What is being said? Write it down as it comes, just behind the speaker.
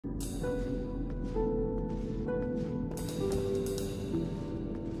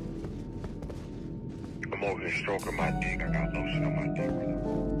I'm over here stroking my dick. I got lotion on my dick, brother.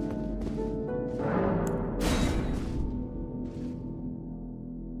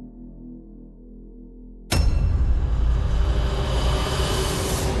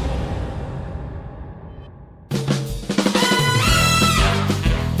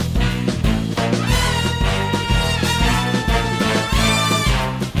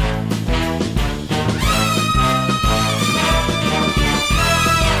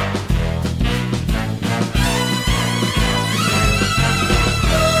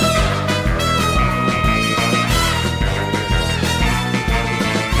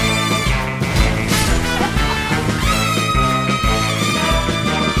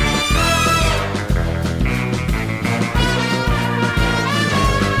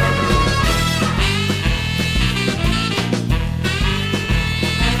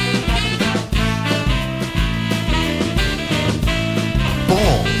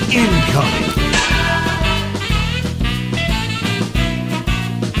 Incoming!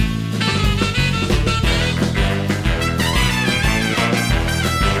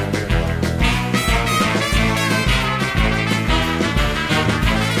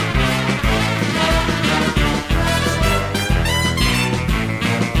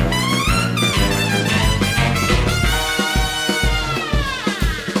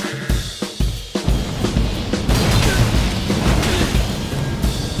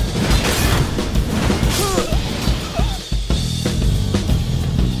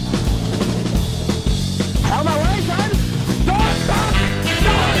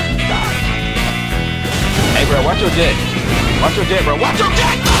 Bro, watch your dick. Watch your dick, bro. Watch your dick!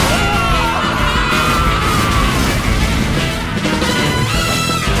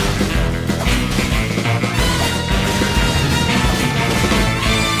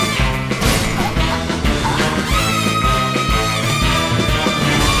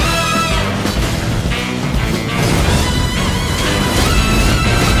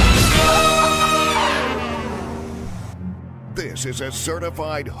 This is a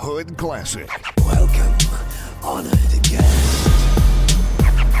certified hood classic. Welcome, honored guest,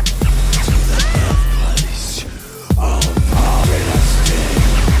 to the birthplace of Dynasty.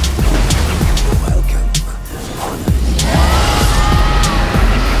 Welcome, honored guest,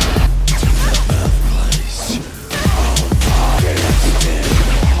 to the birthplace of Dynasty.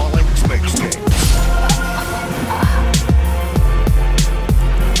 Holland's Mixtapes.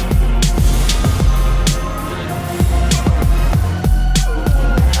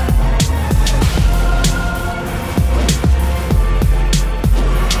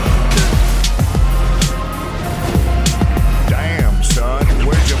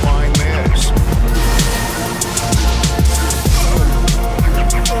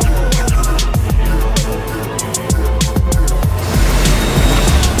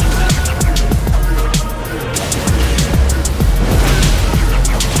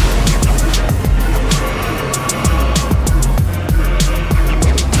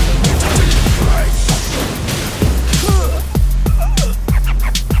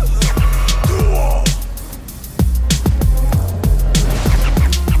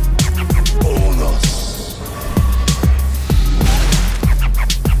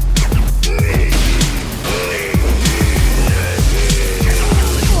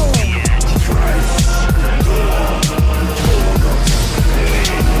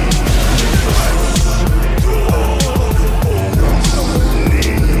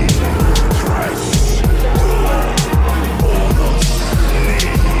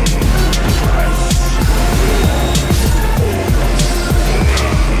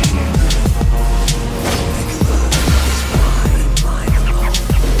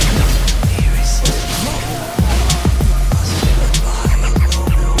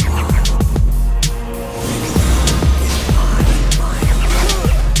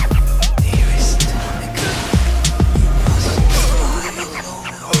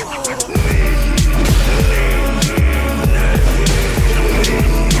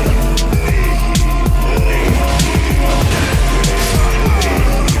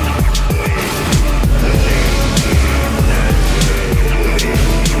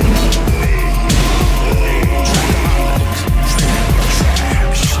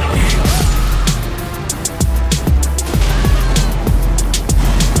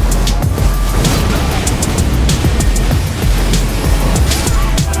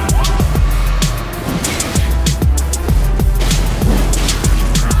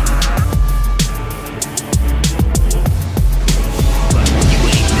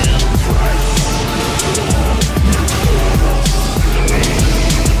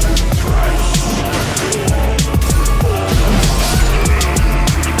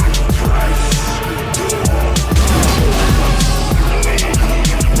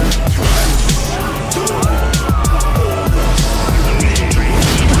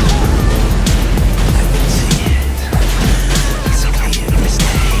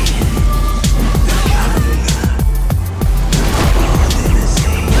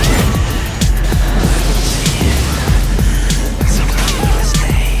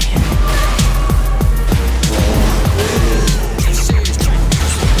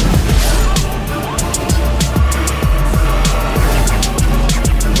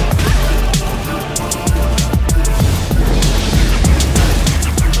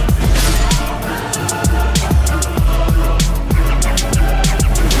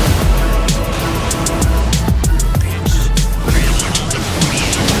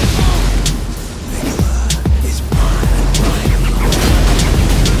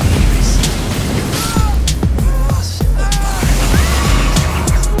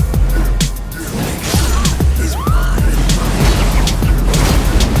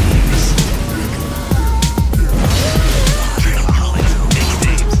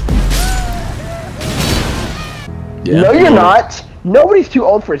 Yeah. No, you're not. Nobody's too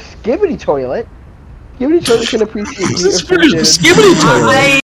old for a skibbity toilet. Skibbity toilet can appreciate. This is for the skibbity toilet.